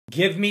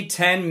Give me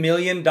 $10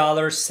 million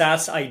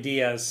SaaS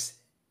ideas.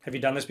 Have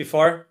you done this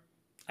before?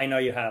 I know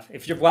you have.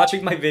 If you're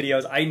watching my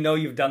videos, I know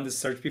you've done this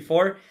search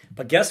before,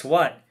 but guess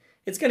what?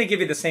 It's going to give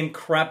you the same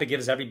crap it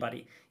gives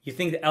everybody. You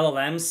think the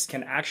LLMs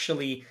can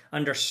actually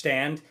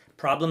understand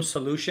problem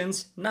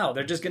solutions? No,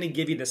 they're just going to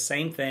give you the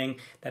same thing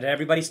that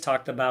everybody's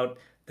talked about,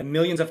 the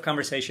millions of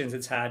conversations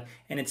it's had,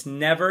 and it's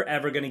never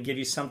ever going to give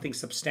you something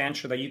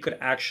substantial that you could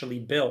actually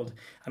build.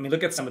 I mean,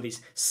 look at some of these.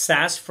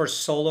 SaaS for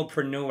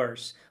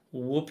solopreneurs.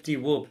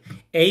 Whoop-de-whoop.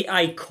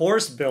 AI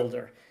course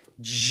builder.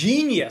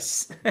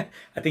 Genius.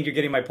 I think you're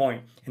getting my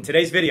point. In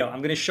today's video, I'm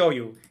going to show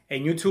you a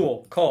new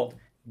tool called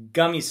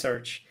Gummy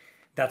Search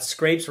that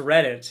scrapes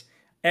Reddit,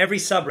 every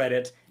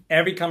subreddit,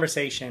 every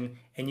conversation,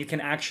 and you can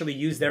actually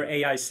use their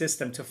AI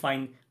system to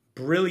find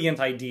brilliant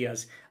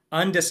ideas,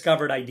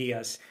 undiscovered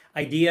ideas,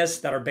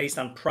 ideas that are based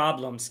on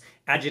problems,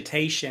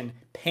 agitation,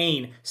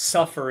 pain,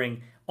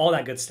 suffering, all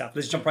that good stuff.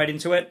 Let's jump right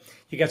into it.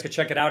 You guys can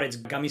check it out. It's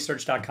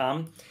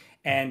gummysearch.com.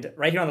 And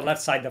right here on the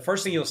left side, the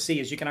first thing you'll see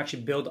is you can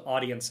actually build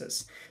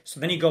audiences. So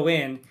then you go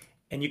in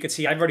and you can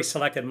see I've already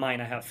selected mine.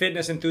 I have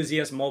fitness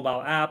enthusiast,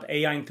 mobile app,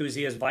 AI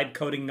enthusiast, vibe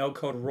coding, no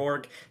code,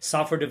 Rourke,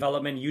 software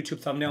development,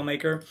 YouTube thumbnail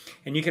maker.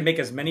 And you can make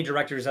as many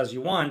directories as you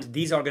want.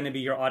 These are going to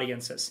be your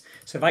audiences.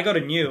 So if I go to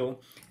new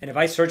and if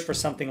I search for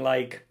something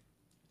like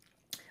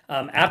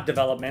app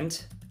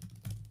development,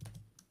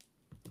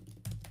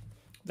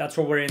 that's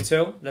what we're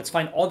into. Let's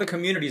find all the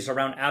communities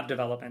around app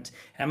development.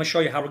 And I'm going to show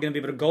you how we're going to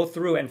be able to go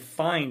through and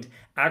find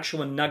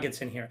actual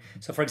nuggets in here.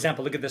 So for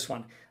example, look at this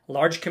one.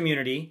 Large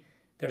community.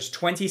 There's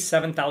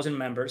 27,000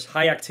 members.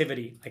 High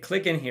activity. I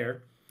click in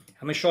here.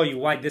 I'm going to show you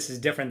why this is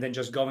different than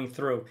just going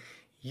through.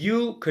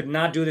 You could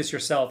not do this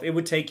yourself. It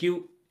would take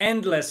you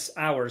endless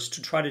hours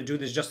to try to do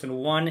this just in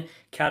one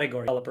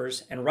category.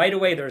 Developers. And right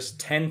away, there's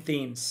 10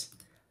 themes.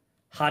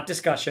 Hot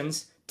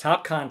discussions,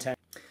 top content,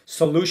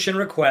 solution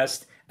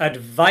request,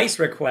 advice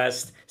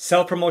request,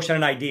 self-promotion,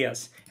 and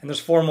ideas. And there's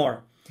 4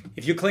 more.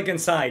 If you click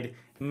inside,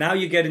 now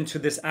you get into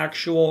this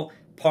actual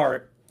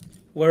part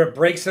where it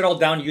breaks it all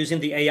down using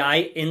the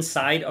AI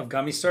inside of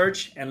Gummy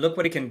Search. And look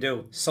what it can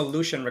do.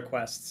 Solution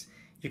requests.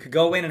 You could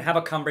go in and have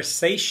a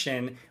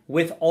conversation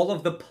with all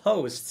of the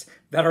posts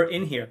that are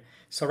in here.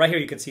 So right here,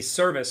 you can see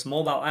service,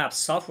 mobile apps,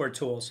 software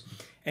tools.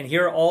 And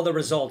here are all the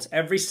results.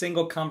 Every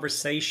single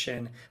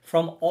conversation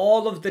from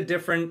all of the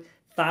different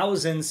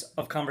thousands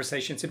of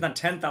conversations, if not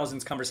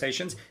 10,000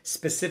 conversations,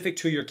 specific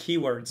to your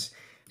keywords.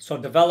 So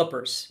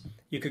developers,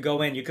 you could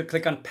go in, you could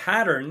click on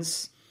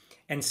patterns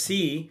and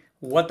see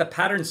what the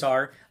patterns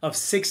are of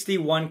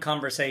 61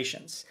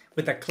 conversations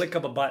with a click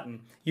of a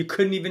button. You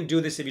couldn't even do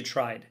this if you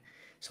tried.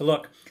 So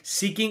look,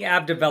 seeking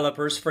app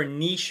developers for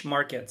niche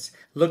markets,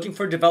 looking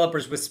for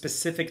developers with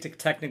specific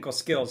technical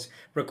skills,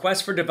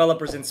 requests for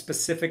developers in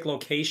specific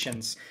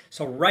locations.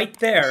 So right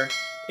there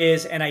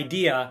is an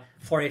idea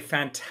for a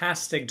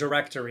fantastic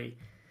directory.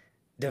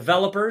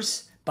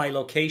 Developers by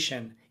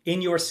location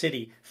in your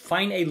city.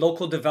 Find a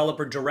local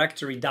developer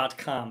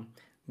directory.com.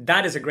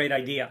 That is a great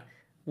idea.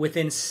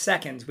 Within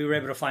seconds, we were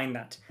able to find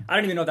that. I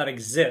don't even know that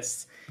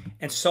exists,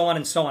 and so on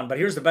and so on. But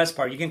here's the best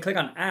part. You can click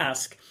on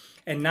ask,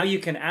 and now you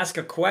can ask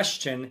a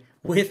question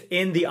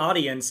within the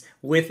audience,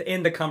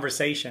 within the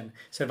conversation.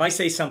 So if I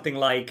say something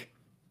like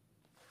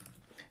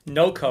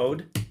no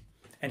code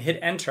and hit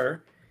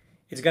enter,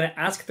 it's going to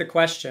ask the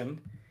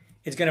question.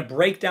 It's going to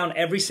break down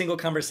every single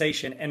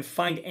conversation and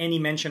find any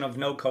mention of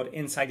no code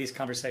inside these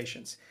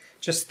conversations.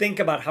 Just think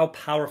about how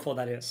powerful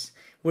that is.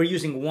 We're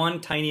using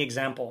one tiny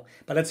example,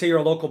 but let's say you're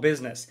a local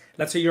business.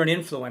 Let's say you're an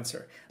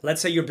influencer.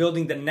 Let's say you're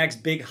building the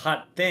next big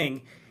hot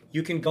thing.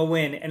 You can go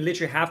in and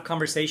literally have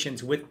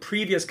conversations with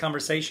previous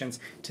conversations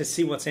to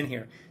see what's in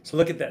here. So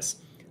look at this.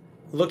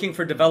 Looking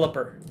for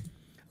developer,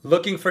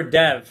 looking for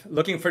dev,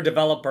 looking for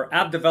developer,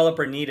 app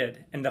developer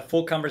needed, and the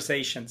full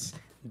conversations.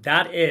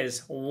 That is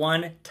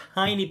one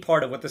tiny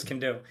part of what this can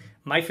do.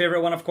 My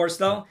favorite one, of course,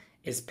 though,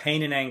 is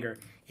pain and anger.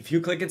 If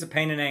you click into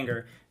pain and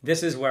anger,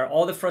 this is where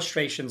all the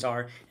frustrations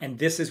are, and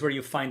this is where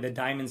you find the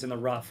diamonds in the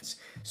rough.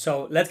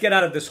 So let's get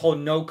out of this whole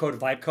no-code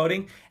vibe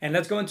coding, and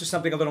let's go into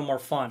something a little more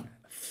fun.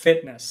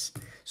 Fitness.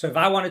 So if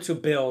I wanted to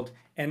build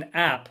an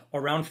app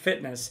around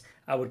fitness,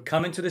 I would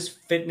come into this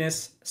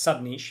fitness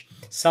sub-niche,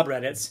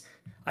 subreddits.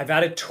 I've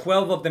added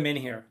 12 of them in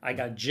here. I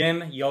got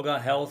gym, yoga,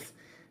 health,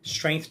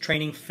 strength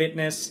training,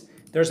 fitness.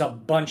 There's a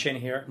bunch in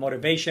here.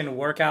 Motivation,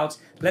 workouts.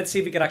 Let's see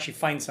if we could actually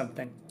find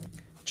something.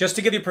 Just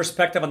to give you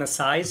perspective on the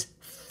size,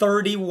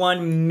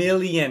 31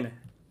 million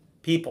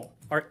people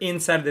are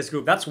inside of this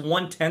group. That's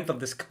 1/10 of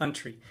this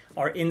country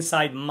are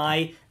inside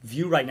my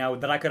view right now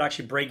that I could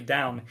actually break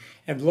down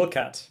and look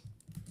at.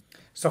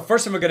 So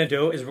first thing we're going to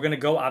do is we're going to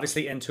go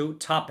obviously into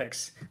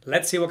topics.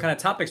 Let's see what kind of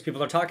topics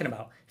people are talking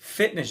about.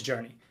 Fitness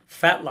journey,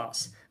 fat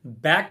loss,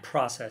 back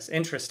process,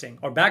 interesting,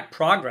 or back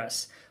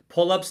progress,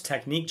 pull-ups,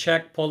 technique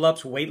check,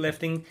 pull-ups,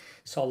 weightlifting.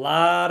 So a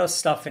lot of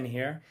stuff in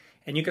here.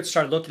 And you could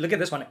start looking, look at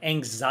this one,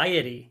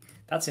 anxiety.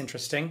 That's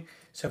interesting.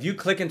 So if you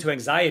click into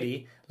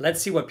anxiety,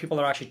 let's see what people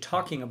are actually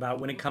talking about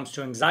when it comes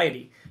to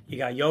anxiety. You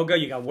got yoga,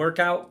 you got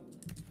workout,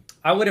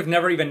 I would have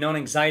never even known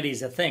anxiety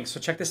is a thing. So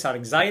check this out.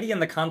 Anxiety in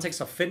the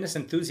context of fitness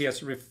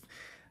enthusiasts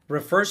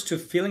refers to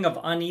feeling of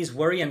unease,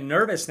 worry, and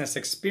nervousness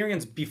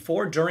experienced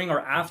before, during,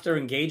 or after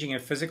engaging in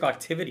physical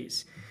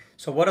activities.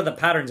 So what are the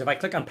patterns? If I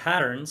click on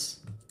patterns,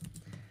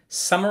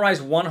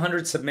 summarize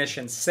 100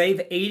 submissions,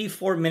 save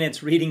 84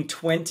 minutes reading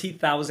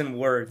 20,000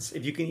 words.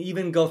 If you can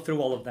even go through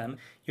all of them,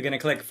 you're going to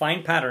click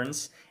find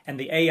patterns, and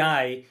the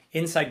AI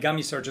inside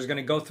Gummy Search is going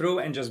to go through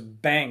and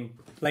just bang,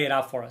 lay it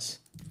out for us.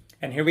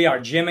 And here we are: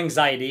 gym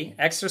anxiety,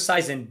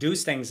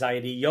 exercise-induced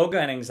anxiety,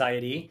 yoga and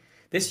anxiety.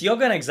 This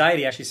yoga and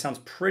anxiety actually sounds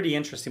pretty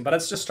interesting, but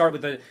let's just start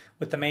with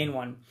the main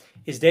one.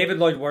 Is David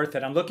Lloyd worth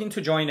it? I'm looking to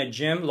join a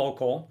gym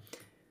local,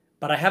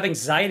 but I have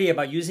anxiety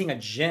about using a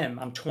gym.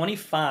 I'm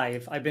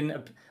 25. I've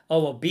been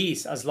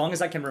obese as long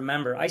as I can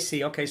remember. I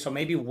see. Okay, so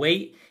maybe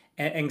weight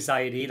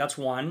anxiety. That's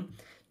one.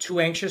 Too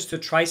anxious to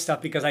try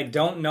stuff because I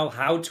don't know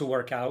how to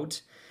work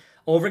out.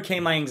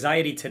 Overcame my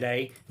anxiety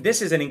today.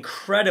 This is an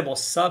incredible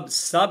sub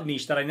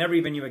niche that I never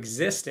even knew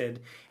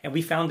existed, and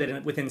we found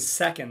it within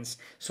seconds.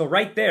 So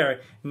right there,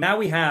 now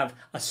we have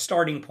a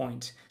starting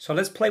point. So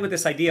let's play with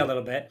this idea a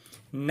little bit.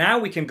 Now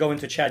we can go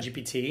into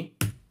ChatGPT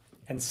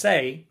and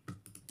say,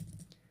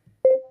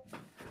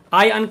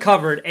 I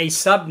uncovered a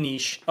sub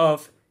niche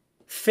of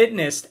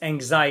fitness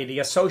anxiety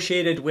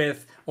associated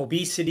with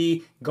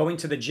obesity, going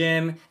to the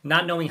gym,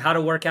 not knowing how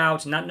to work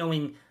out, not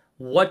knowing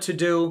what to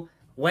do,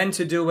 when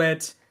to do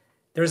it.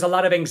 There's a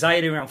lot of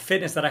anxiety around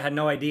fitness that I had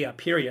no idea,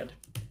 period.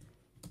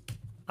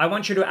 I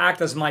want you to act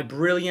as my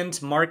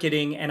brilliant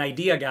marketing and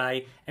idea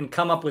guy and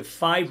come up with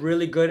 5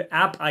 really good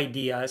app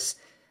ideas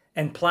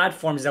and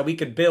platforms that we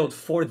could build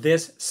for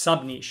this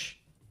sub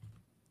niche.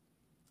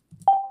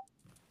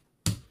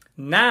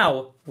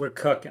 Now we're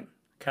cooking,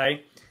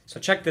 okay? So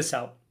check this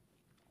out.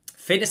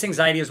 Fitness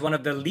anxiety is one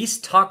of the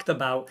least talked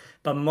about,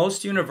 but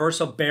most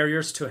universal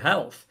barriers to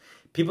health.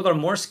 People are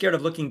more scared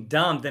of looking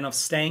dumb than of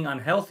staying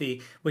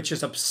unhealthy, which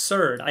is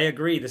absurd. I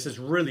agree. This is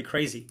really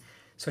crazy.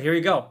 So here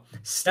you go.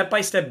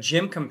 Step-by-step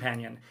gym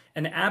companion,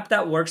 an app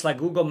that works like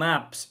Google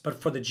Maps,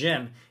 but for the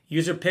gym.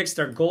 User picks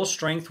their goal,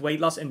 strength, weight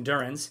loss,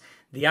 endurance.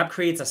 The app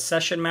creates a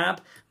session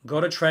map.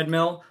 Go to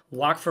treadmill,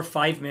 walk for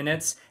 5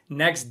 minutes.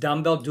 Next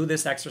dumbbell, do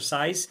this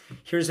exercise.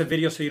 Here's a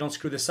video so you don't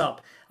screw this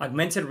up.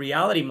 Augmented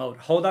reality mode.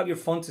 Hold out your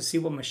phone to see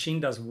what machine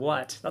does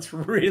what. That's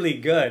really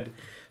good.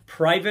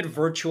 Private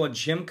virtual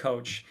gym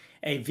coach.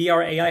 A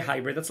VR AI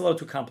hybrid. That's a little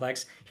too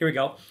complex. Here we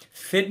go.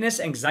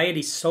 Fitness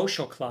anxiety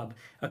social club.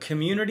 A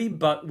community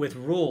but with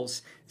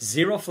rules.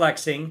 Zero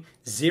flexing.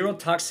 Zero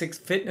toxic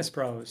fitness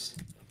bros.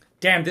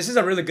 Damn, this is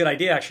a really good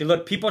idea actually.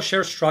 Look, people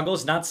share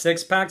struggles, not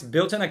six packs.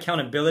 Built-in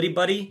accountability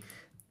buddy.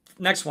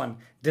 Next one.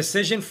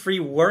 Decision-free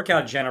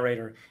workout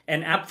generator.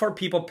 An app for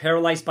people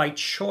paralyzed by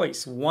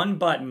choice. One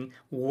button.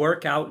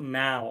 Workout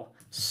now.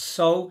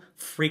 So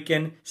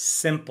freaking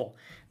simple.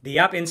 The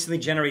app instantly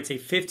generates a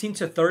 15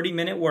 to 30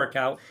 minute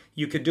workout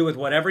you could do with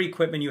whatever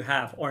equipment you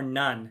have or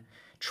none.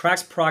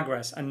 Tracks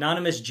progress,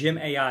 anonymous gym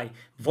AI,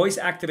 voice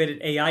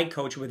activated AI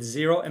coach with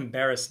zero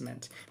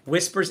embarrassment.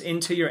 Whispers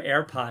into your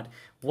AirPod,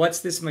 what's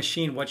this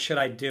machine? What should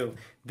I do?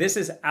 This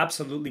is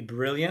absolutely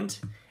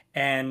brilliant.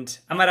 And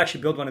I might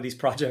actually build one of these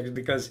projects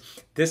because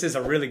this is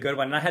a really good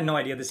one. And I had no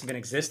idea this even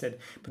existed.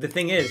 But the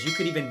thing is, you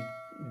could even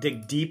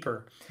dig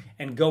deeper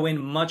and go in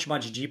much,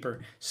 much deeper.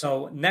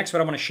 So next,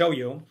 what I want to show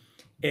you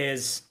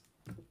is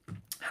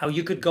how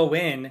you could go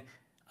in.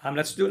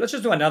 Let's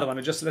just do another one.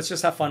 Let's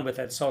just have fun with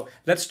it. So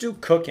let's do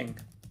cooking.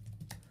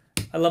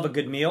 I love a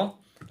good meal.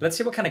 Let's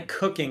see what kind of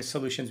cooking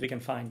solutions we can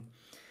find.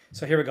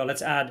 So here we go.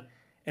 Let's add,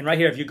 and right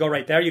here, if you go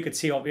right there, you could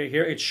see over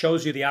here, it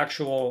shows you the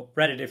actual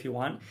Reddit if you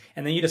want.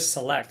 And then you just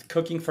select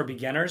cooking for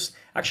beginners.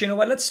 Actually, you know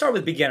what? Let's start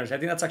with beginners. I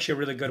think that's actually a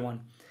really good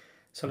one.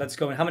 So let's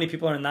go in. How many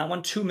people are in that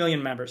one? 2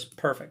 million members.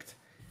 Perfect.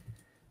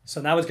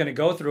 So now it's going to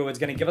go through. It's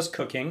going to give us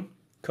cooking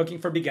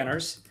for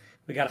beginners.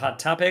 We got hot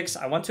topics.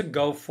 I want to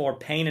go for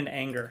pain and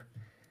anger.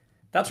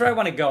 That's where I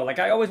want to go. Like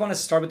I always want to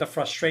start with the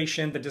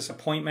frustration, the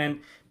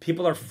disappointment.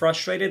 People are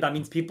frustrated. That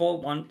means people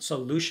want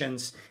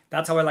solutions.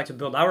 That's how I like to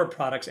build our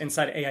products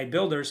inside AI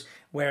Builders,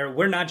 where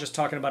we're not just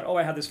talking about, oh,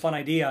 I have this fun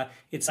idea.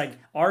 It's like,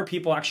 are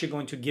people actually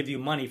going to give you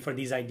money for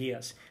these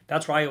ideas?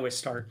 That's where I always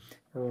start.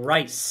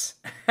 Rice.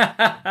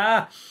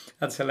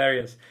 That's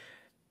hilarious.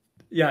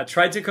 Yeah,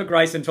 tried to cook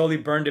rice and totally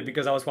burned it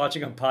because I was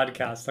watching a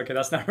podcast. Okay,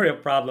 that's not a real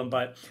problem,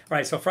 but all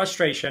right, so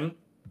frustration.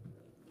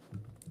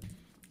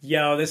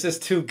 Yo, this is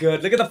too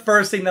good. Look at the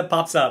first thing that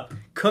pops up.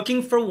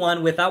 Cooking for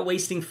one without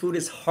wasting food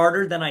is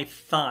harder than I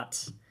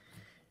thought.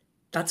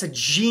 That's a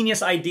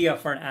genius idea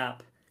for an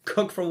app.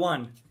 Cook for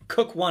one.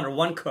 Cook one or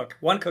one cook.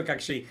 One cook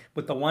actually,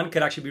 with the one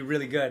could actually be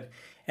really good.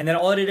 And then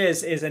all it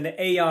is an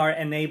AR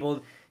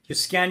enabled, you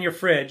scan your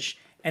fridge,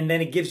 and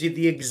then it gives you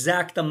the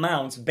exact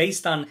amounts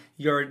based on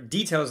your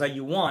details that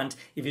you want.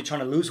 If you're trying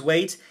to lose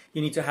weight,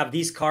 you need to have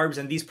these carbs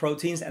and these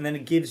proteins, and then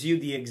it gives you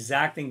the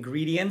exact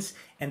ingredients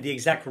and the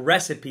exact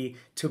recipe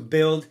to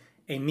build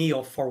a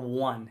meal for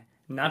one.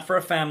 not for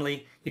a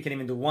family. You can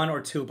even do 1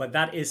 or 2, but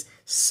that is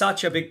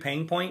such a big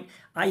pain point.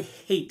 I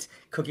hate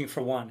cooking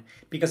for 1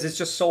 because it's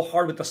just so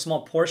hard with the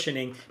small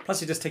portioning.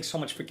 Plus, it just takes so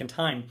much freaking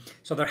time.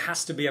 So there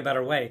has to be a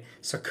better way.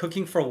 So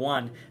cooking for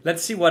 1.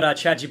 Let's see what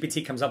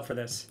ChatGPT comes up for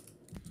this.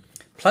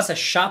 Plus, a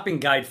shopping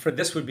guide for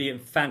this would be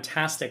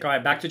fantastic. All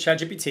right, back to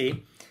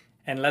ChatGPT.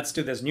 And let's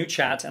do this new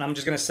chat. And I'm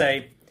just going to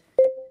say,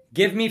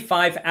 give me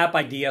 5 app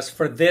ideas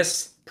for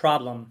this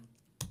problem.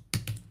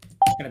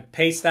 I'm going to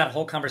paste that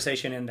whole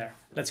conversation in there.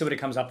 Let's see what it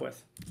comes up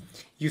with.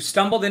 You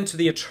stumbled into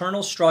the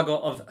eternal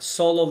struggle of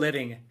solo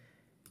living.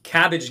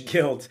 Cabbage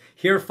guilt.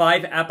 Here are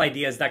 5 app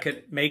ideas that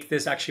could make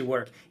this actually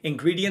work.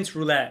 Ingredients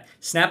roulette.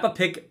 Snap a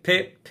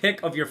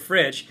pic of your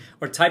fridge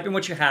or type in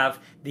what you have.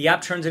 The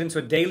app turns it into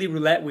a daily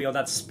roulette wheel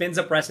that spins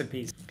up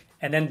recipes.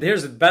 And then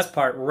here's the best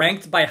part,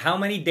 ranked by how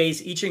many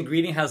days each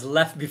ingredient has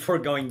left before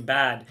going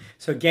bad.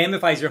 So it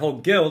gamifies your whole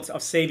guilt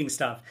of saving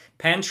stuff.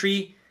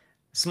 Pantry,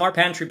 Smart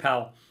Pantry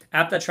Pal,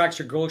 app that tracks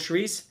your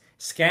groceries,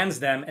 scans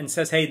them and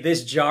says, hey,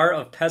 this jar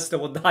of pesto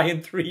will die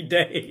in 3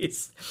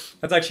 days.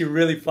 That's actually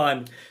really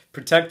fun.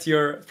 Protect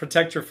your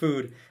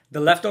food. The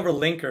leftover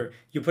linker,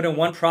 you put in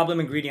 1 problem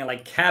ingredient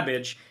like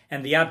cabbage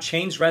and the app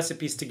chains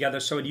recipes together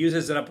so it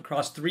uses it up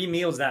across 3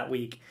 meals that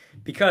week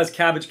because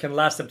cabbage can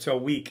last up to a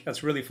week.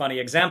 That's really funny.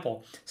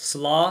 Example,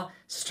 slaw,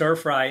 stir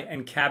fry,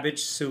 and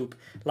cabbage soup,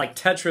 like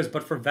Tetris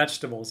but for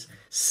vegetables.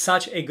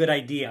 Such a good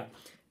idea.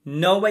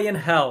 No way in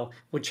hell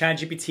would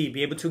ChatGPT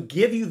be able to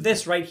give you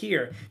this right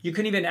here. You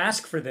couldn't even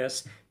ask for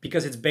this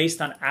because it's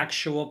based on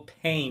actual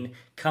pain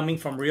coming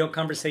from real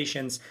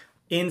conversations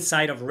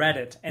inside of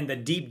Reddit and the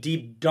deep,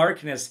 deep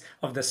darkness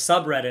of the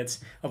subreddits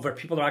of where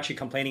people are actually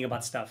complaining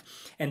about stuff.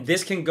 And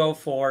this can go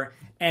for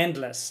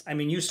endless. I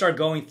mean, you start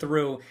going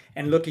through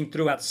and looking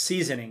through at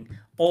seasoning,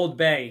 Old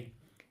Bay,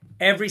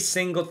 every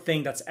single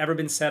thing that's ever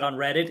been said on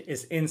Reddit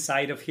is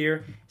inside of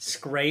here,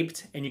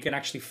 scraped, and you can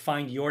actually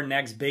find your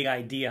next big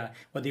idea.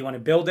 Whether you want to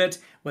build it,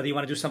 whether you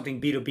want to do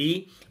something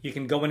B2B, you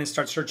can go in and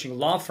start searching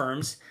law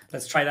firms.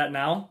 Let's try that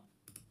now.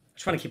 I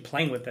just want to keep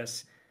playing with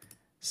this.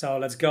 So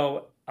let's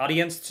go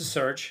audience to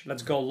search.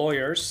 Let's go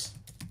lawyers.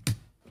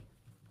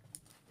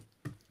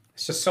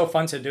 It's just so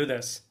fun to do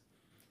this.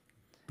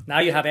 Now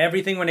you have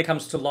everything when it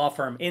comes to law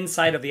firm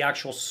inside of the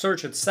actual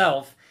search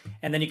itself.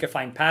 And then you can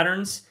find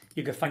patterns.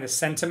 You can find the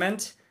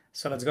sentiment.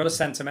 So let's go to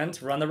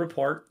sentiment, run the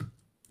report.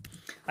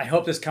 I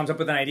hope this comes up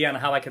with an idea on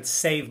how I could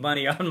save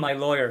money on my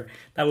lawyer.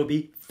 That would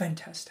be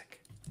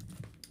fantastic.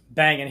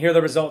 Bang, and here are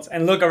the results.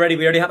 And look already,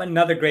 we already have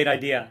another great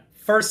idea.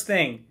 First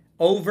thing,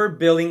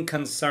 overbilling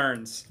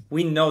concerns.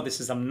 We know this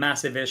is a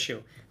massive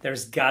issue.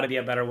 There's got to be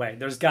a better way.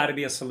 There's got to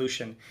be a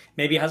solution.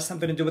 Maybe it has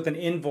something to do with an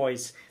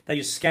invoice that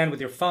you scan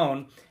with your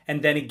phone,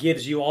 and then it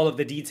gives you all of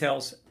the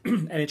details,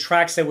 and it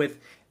tracks it with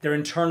their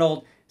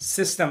internal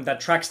system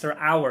that tracks their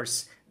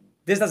hours.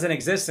 This doesn't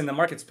exist in the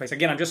marketplace.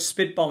 Again, I'm just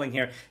spitballing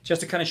here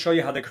just to kind of show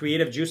you how the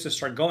creative juices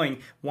start going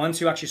once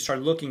you actually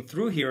start looking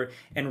through here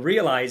and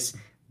realize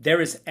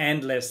there is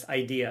endless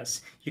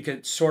ideas. You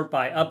could sort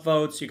by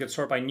upvotes. You could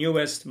sort by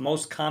newest,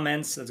 most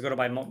comments. Let's go to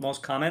by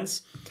most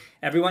comments.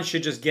 Everyone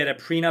should just get a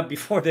prenup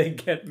before they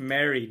get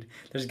married.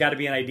 There's got to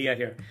be an idea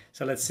here.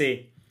 So let's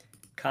see.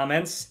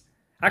 Comments.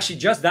 Actually,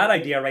 just that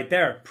idea right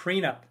there,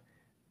 prenup.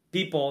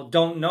 People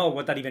don't know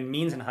what that even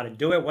means and how to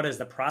do it. What is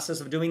the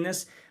process of doing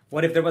this?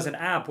 What if there was an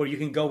app where you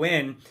can go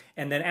in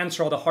and then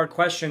answer all the hard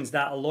questions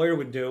that a lawyer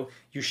would do?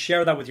 You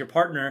share that with your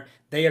partner.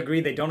 They agree,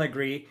 they don't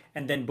agree.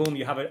 And then boom,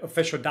 you have an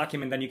official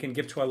document that you can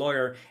give to a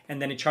lawyer. And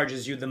then it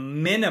charges you the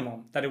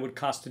minimum that it would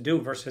cost to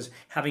do versus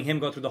having him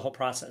go through the whole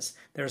process.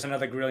 There's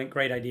another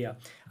great idea.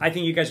 I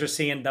think you guys are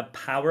seeing the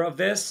power of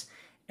this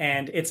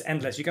and it's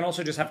endless. You can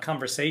also just have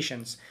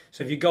conversations.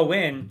 So if you go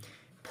in,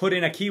 put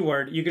in a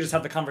keyword, you could just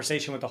have the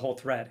conversation with the whole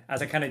thread,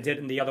 as I kind of did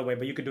in the other way,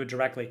 but you could do it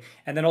directly.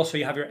 And then also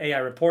you have your AI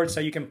reports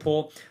that you can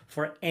pull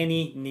for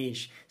any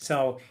niche.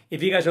 So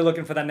if you guys are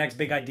looking for that next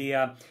big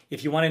idea,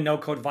 if you want to no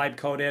code, vibe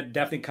code it,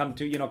 definitely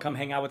come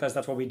hang out with us.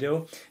 That's what we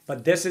do.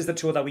 But this is the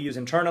tool that we use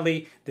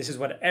internally. This is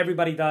what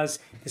everybody does.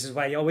 This is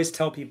why I always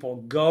tell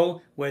people,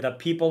 go where the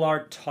people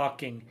are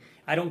talking.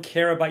 I don't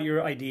care about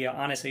your idea.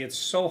 Honestly, it's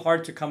so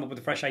hard to come up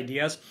with fresh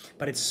ideas,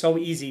 but it's so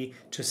easy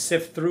to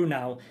sift through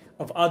now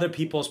of other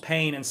people's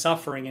pain and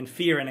suffering and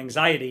fear and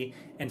anxiety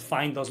and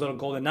find those little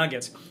golden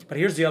nuggets. But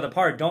here's the other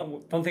part.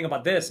 Don't think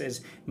about this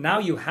is now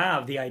you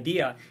have the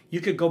idea. You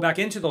could go back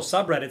into those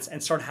subreddits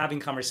and start having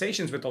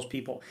conversations with those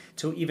people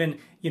to even,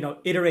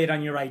 iterate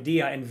on your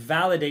idea and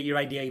validate your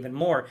idea even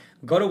more.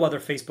 Go to other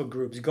Facebook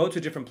groups, go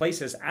to different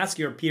places, ask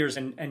your peers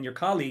and your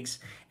colleagues,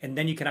 and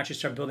then you can actually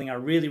start building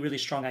out really, really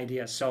strong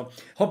ideas. So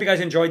hope you guys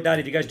enjoyed that.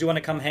 If you guys do want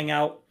to come hang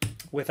out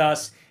with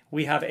us,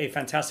 we have a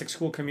fantastic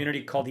school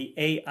community called the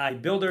AI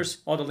Builders.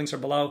 All the links are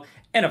below.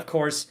 And of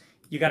course,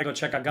 you got to go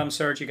check out Gummy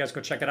Search. You guys go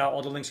check it out.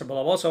 All the links are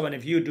below also. And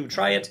if you do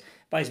try it,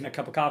 buys me a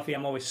cup of coffee.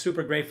 I'm always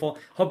super grateful.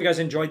 Hope you guys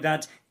enjoyed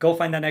that. Go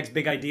find that next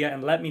big idea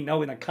and let me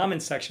know in the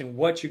comment section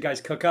what you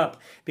guys cook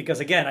up.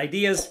 Because again,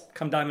 ideas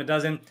come dime a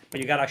dozen, but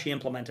you got to actually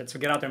implement it. So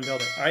get out there and build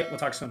it. All right, we'll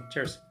talk soon.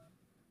 Cheers.